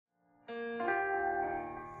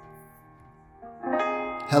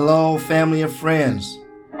Hello, family and friends,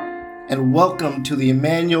 and welcome to the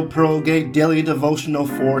Emmanuel Pearlgate Daily Devotional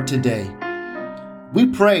for today. We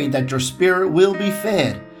pray that your spirit will be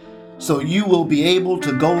fed, so you will be able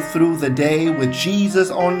to go through the day with Jesus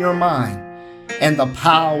on your mind and the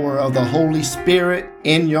power of the Holy Spirit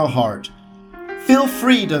in your heart. Feel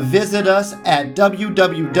free to visit us at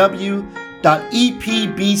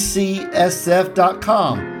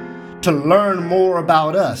www.epbcsf.com to learn more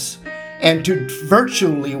about us and to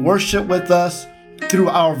virtually worship with us through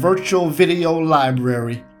our virtual video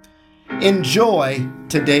library. Enjoy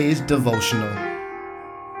today's devotional.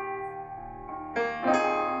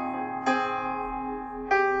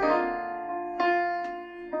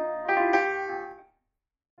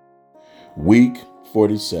 Week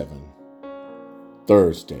 47,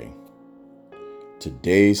 Thursday.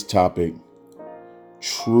 Today's topic,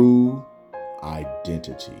 true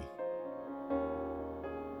identity.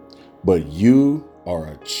 But you are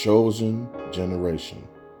a chosen generation,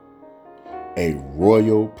 a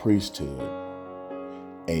royal priesthood,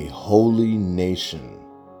 a holy nation,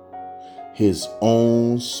 his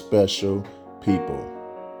own special people,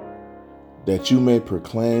 that you may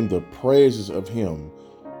proclaim the praises of him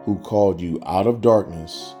who called you out of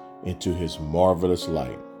darkness into his marvelous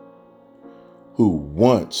light, who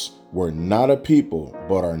once were not a people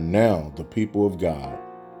but are now the people of God,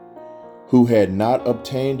 who had not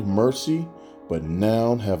obtained mercy but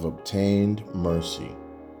now have obtained mercy.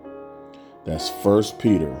 That's 1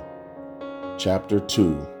 Peter chapter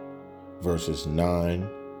 2, verses 9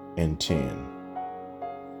 and 10.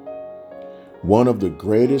 One of the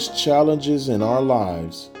greatest challenges in our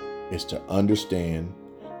lives is to understand,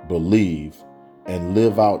 believe, and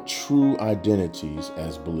live out true identities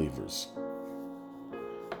as believers.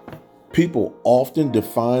 People often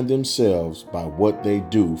define themselves by what they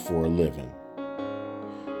do for a living.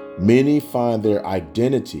 Many find their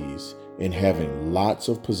identities in having lots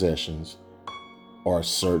of possessions or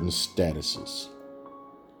certain statuses.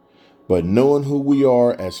 But knowing who we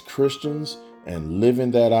are as Christians and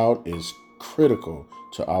living that out is critical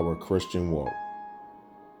to our Christian walk.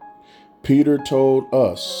 Peter told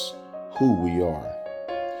us who we are.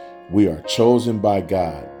 We are chosen by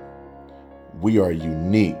God. We are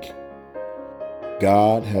unique.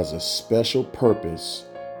 God has a special purpose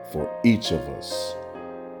for each of us.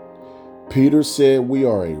 Peter said we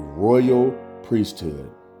are a royal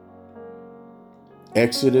priesthood.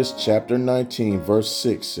 Exodus chapter 19, verse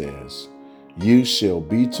 6 says, "You shall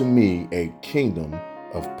be to me a kingdom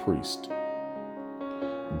of priests."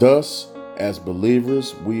 Thus, as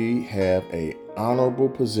believers, we have an honorable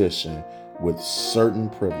position with certain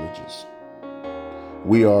privileges.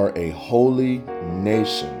 We are a holy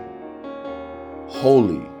nation,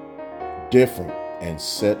 holy, different, and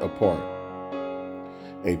set apart.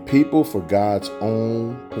 A people for God's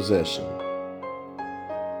own possession.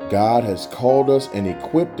 God has called us and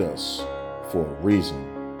equipped us for a reason.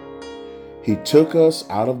 He took us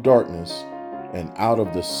out of darkness and out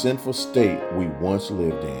of the sinful state we once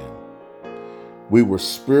lived in. We were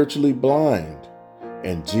spiritually blind,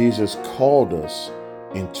 and Jesus called us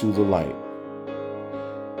into the light.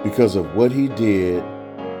 Because of what he did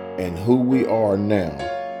and who we are now,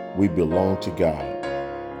 we belong to God.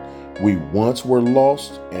 We once were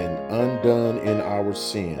lost and undone in our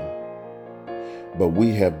sin, but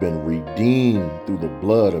we have been redeemed through the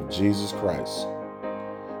blood of Jesus Christ.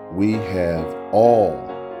 We have all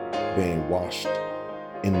been washed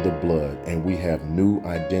in the blood, and we have new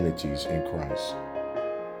identities in Christ.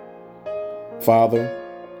 Father,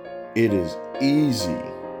 it is easy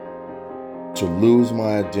to lose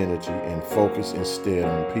my identity and focus instead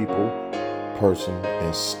on people, person,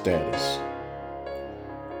 and status,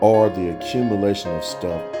 or the accumulation of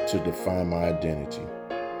stuff to define my identity.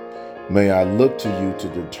 May I look to you to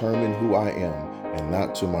determine who I am and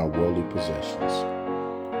not to my worldly possessions.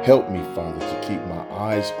 Help me, Father, to keep my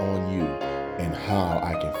eyes on you and how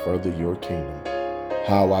I can further your kingdom,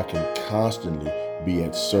 how I can constantly be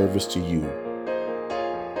at service to you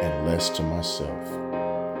and less to myself.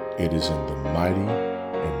 It is in the mighty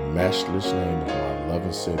and matchless name of my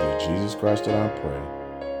loving Savior, Jesus Christ, that I pray.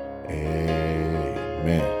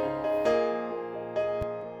 Amen.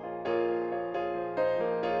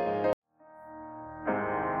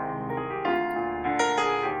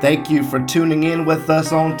 Thank you for tuning in with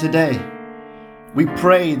us on today. We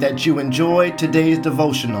pray that you enjoyed today's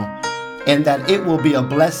devotional and that it will be a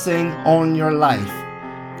blessing on your life.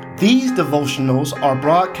 These devotionals are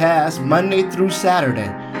broadcast Monday through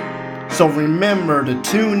Saturday, so remember to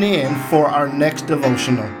tune in for our next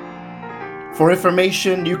devotional. For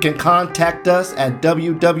information, you can contact us at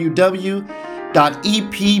www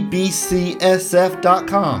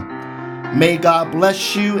www.epbcsf.com. May God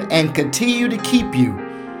bless you and continue to keep you.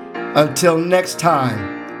 Until next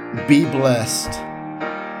time, be blessed.